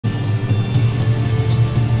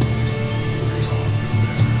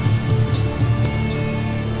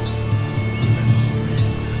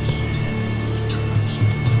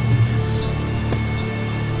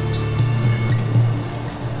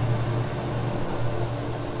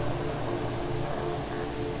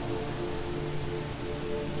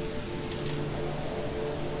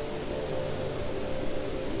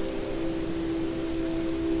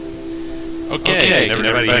Okay, can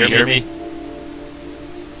everybody hear me?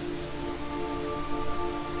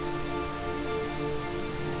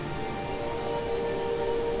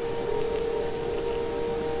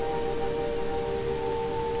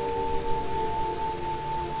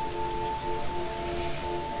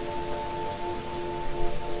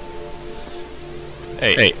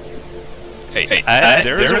 Hey,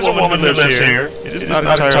 there's a woman who lives here. It is not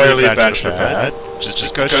entirely a bachelor pad.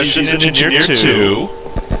 Just because she's an engineer too.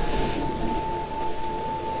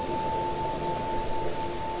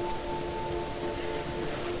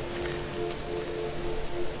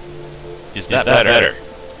 Is that better?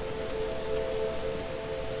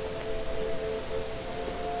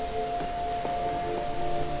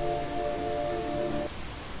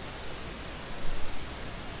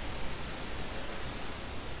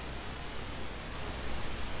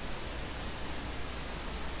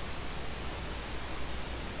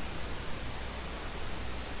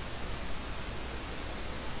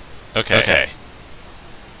 Okay.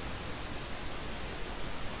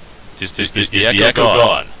 Is the echo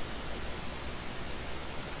gone?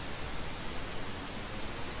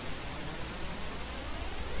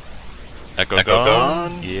 Echo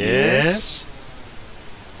gone? Yes.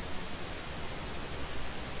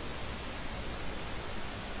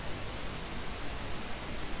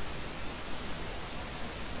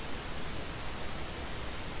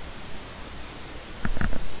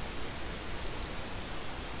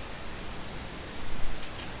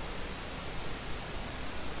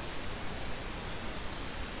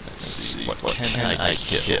 Let's see, what can I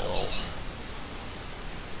kill?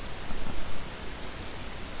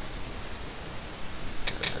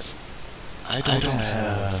 Because I don't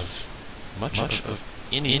have much of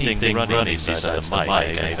anything running besides the mic.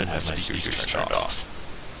 I even have my speakers turned off.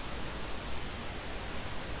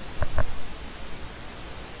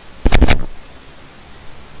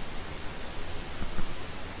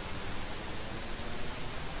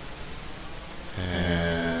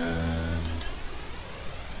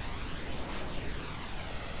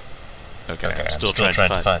 Okay, I'm still trying to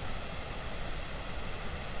find.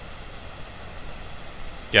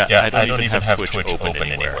 Yeah, I don't even have Twitch open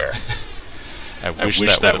anywhere. I wish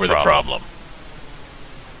that were the problem.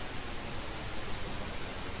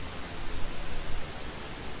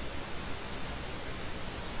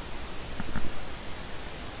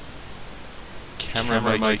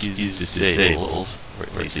 Camera mic is disabled, or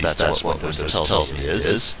at least that's what Windows tells me it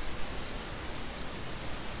is.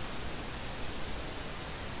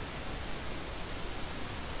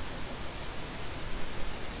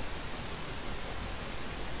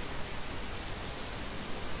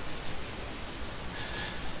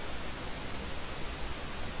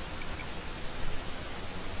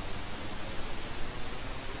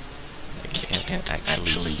 I can't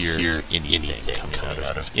actually hear anything coming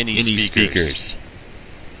out of any speakers.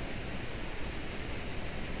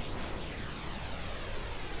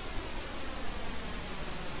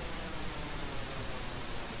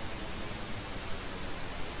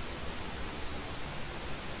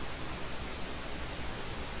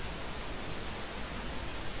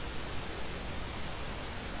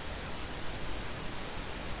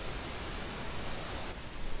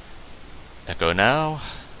 Echo now.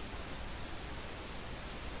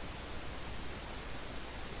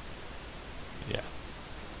 Yeah.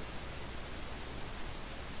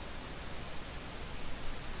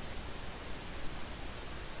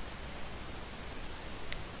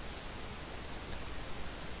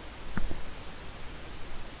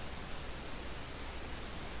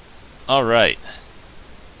 All right.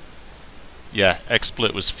 Yeah,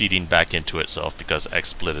 XSplit was feeding back into itself because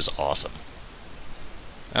XSplit is awesome.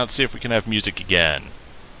 Now let's see if we can have music again.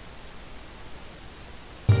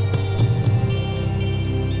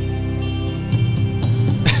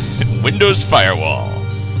 Windows Firewall.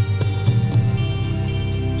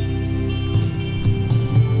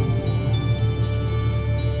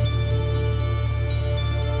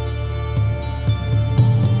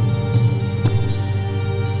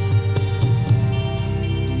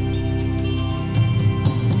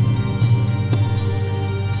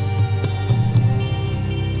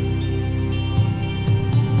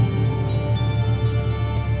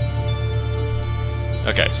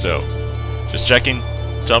 Okay, so just checking.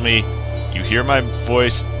 Tell me you hear my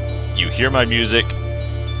voice, you hear my music,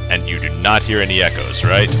 and you do not hear any echoes,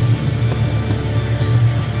 right?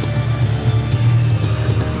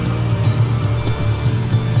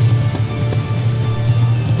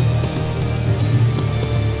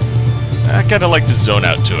 I kind of like to zone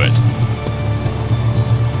out to it.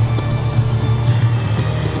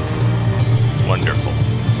 Wonderful.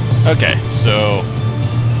 Okay, so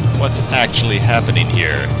what's actually happening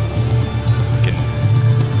here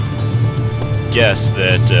guess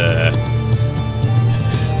that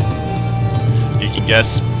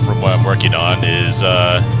from what I'm working on is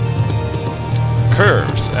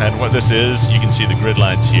curves. And what this is, you can see the grid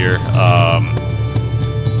lines here.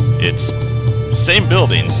 It's same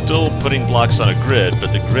building, still putting blocks on a grid,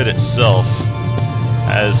 but the grid itself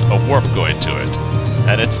has a warp going to it.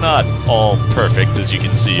 And it's not all perfect, as you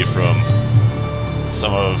can see from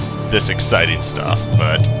some of this exciting stuff,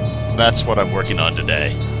 but that's what I'm working on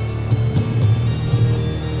today.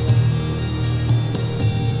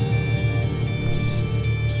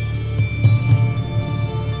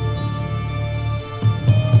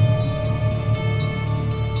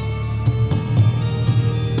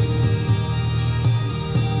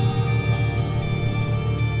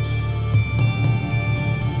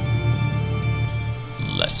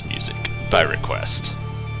 Less music by request.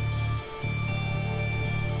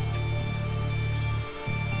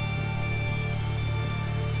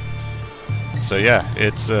 So yeah,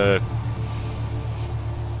 it's yeah,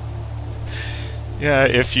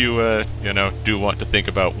 if you you know, do want to think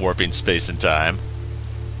about warping space and time,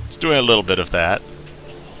 it's doing a little bit of that.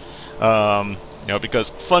 You know,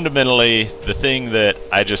 because fundamentally, the thing that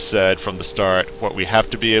I just said from the start, what we have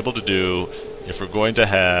to be able to do if we're going to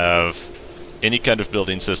have any kind of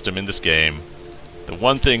building system in this game, the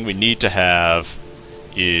one thing we need to have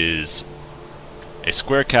is a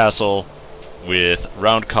square castle with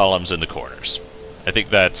round columns in the corners. I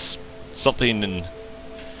think that's something,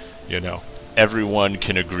 you know, everyone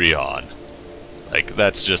can agree on. Like,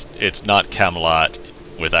 that's just, it's not Camelot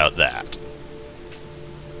without that.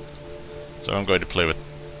 So I'm going to play with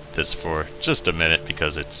this for just a minute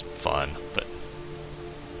because it's fun, but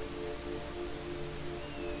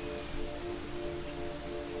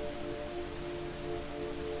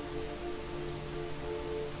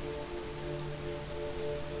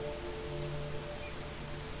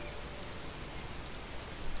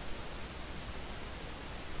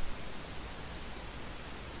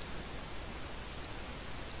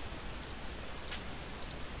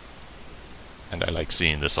and I like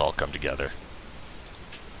seeing this all come together.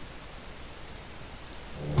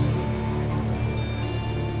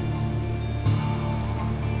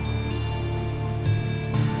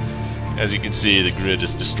 As you can see, the grid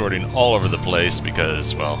is distorting all over the place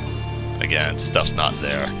because, well, again, stuff's not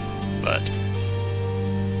there. But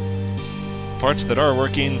the parts that are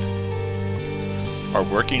working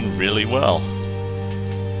really well.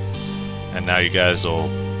 And now you guys will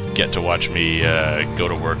get to watch me go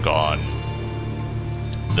to work on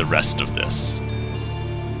the rest of this.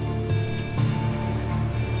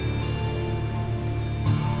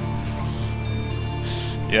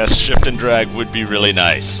 Yes, shift and drag would be really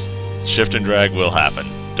nice. Shift and drag will happen,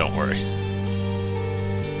 don't worry.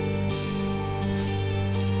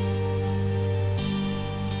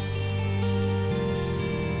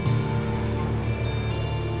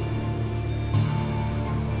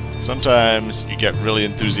 Sometimes you get really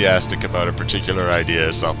enthusiastic about a particular idea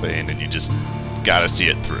or something and you just gotta see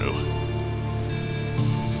it through.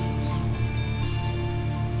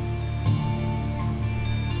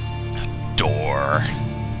 Door.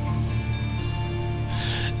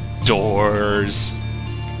 Doors.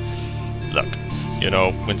 Look, you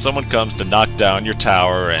know, when someone comes to knock down your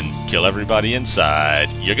tower and kill everybody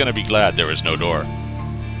inside, you're gonna be glad there was no door.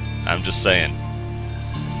 I'm just saying.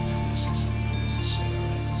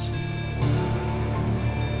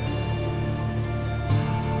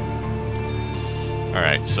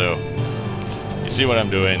 Alright, so you see what I'm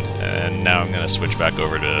doing, and now I'm going to switch back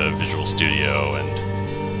over to Visual Studio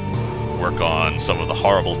and work on some of the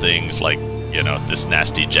horrible things like, you know, this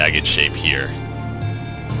nasty jagged shape here,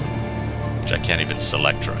 which I can't even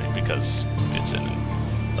select right because it's in,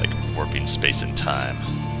 like, warping space and time.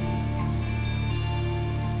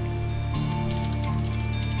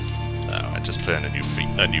 Oh, I just put in a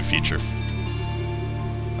new feature.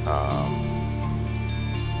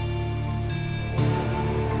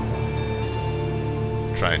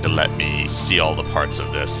 Trying to let me see all the parts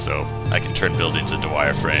of this so I can turn buildings into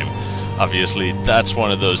wireframe. Obviously, that's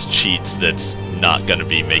one of those cheats that's not going to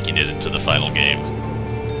be making it into the final game.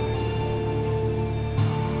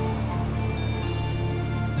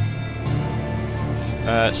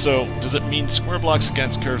 So, does it mean square blocks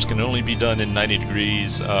against curves can only be done in 90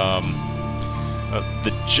 degrees? The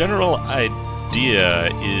general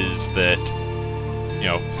idea is that, you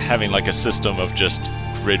know, having like a system of just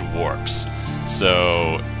grid warps.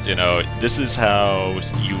 So, you know, this is how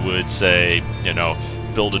you would say, you know,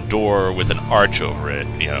 build a door with an arch over it.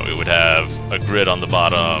 You know, it would have a grid on the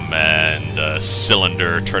bottom and a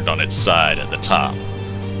cylinder turned on its side at the top.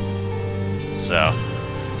 So,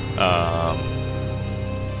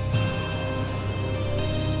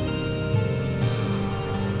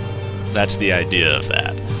 That's the idea of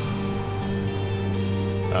that.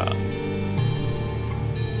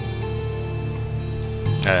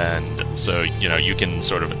 And so, you know, you can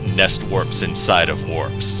sort of nest warps inside of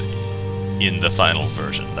warps in the final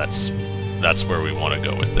version. That's where we want to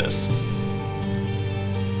go with this.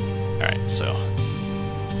 Alright, so...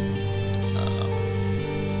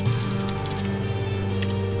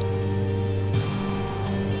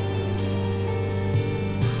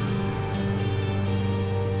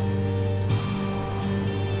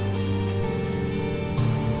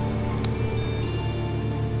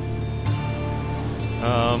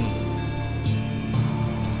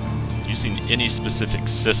 using any specific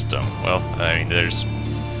system. Well, I mean, there's...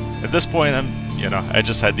 At this point, I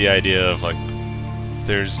just had the idea of, like,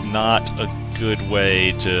 there's not a good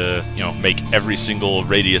way to, make every single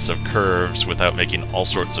radius of curves without making all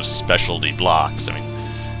sorts of specialty blocks. I mean,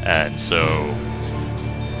 and so,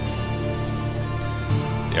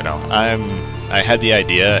 I had the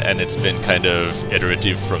idea, and it's been kind of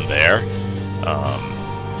iterative from there.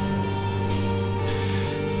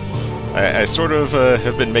 I sort of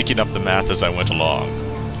have been making up the math as I went along.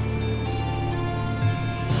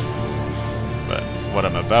 But what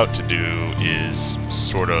I'm about to do is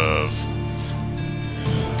sort of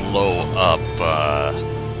blow up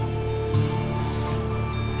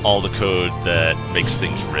all the code that makes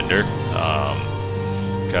things render.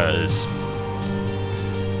 Because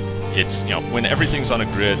it's, when everything's on a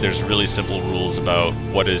grid, there's really simple rules about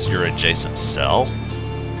what is your adjacent cell,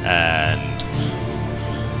 and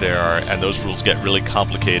those rules get really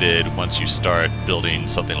complicated once you start building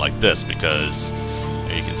something like this, because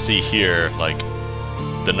you can see here, like,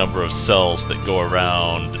 the number of cells that go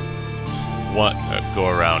around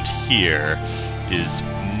here is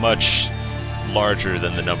much larger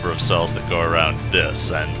than the number of cells that go around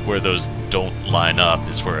this, and where those don't line up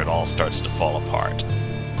is where it all starts to fall apart.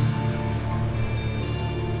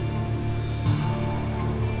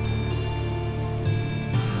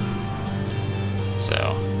 So,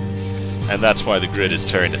 and that's why the grid is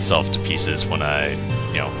tearing itself to pieces when I,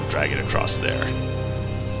 drag it across there.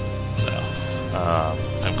 So,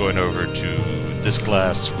 I'm going over to this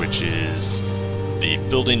class, which is the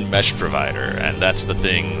building mesh provider, and that's the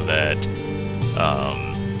thing that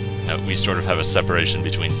we sort of have a separation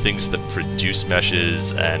between things that produce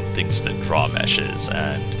meshes and things that draw meshes.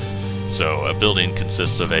 And so a building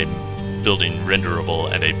consists of a building renderable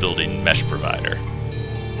and a building mesh provider.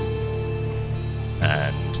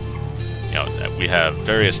 And we have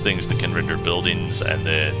various things that can render buildings, and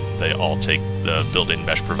then they all take the building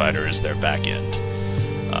mesh provider as their back end.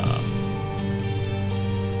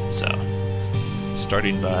 So,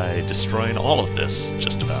 starting by destroying all of this,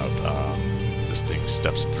 just about. This thing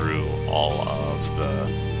steps through all of the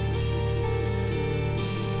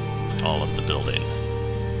building.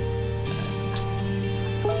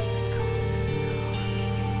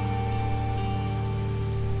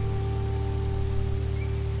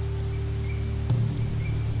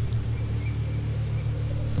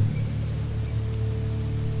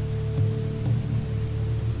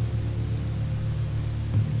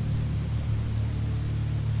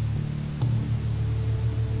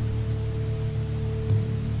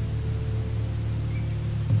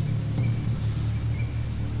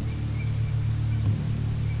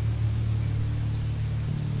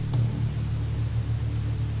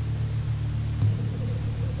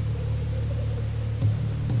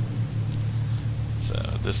 So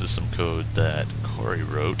this is some code that Corey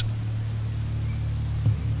wrote,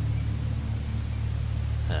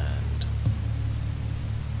 and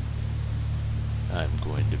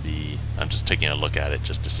I'm just taking a look at it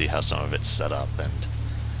just to see how some of it's set up, and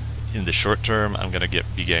in the short term I'm going to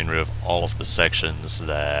be getting rid of all of the sections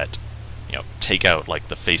that take out like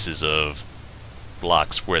the faces of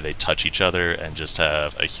blocks where they touch each other, and just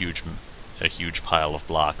have a huge pile of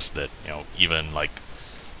blocks that even like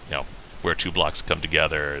where two blocks come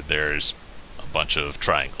together, there's a bunch of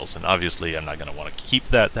triangles. And obviously I'm not going to want to keep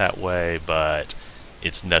that way, but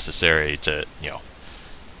it's necessary to,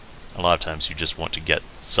 a lot of times you just want to get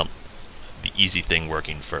the easy thing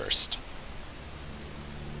working first.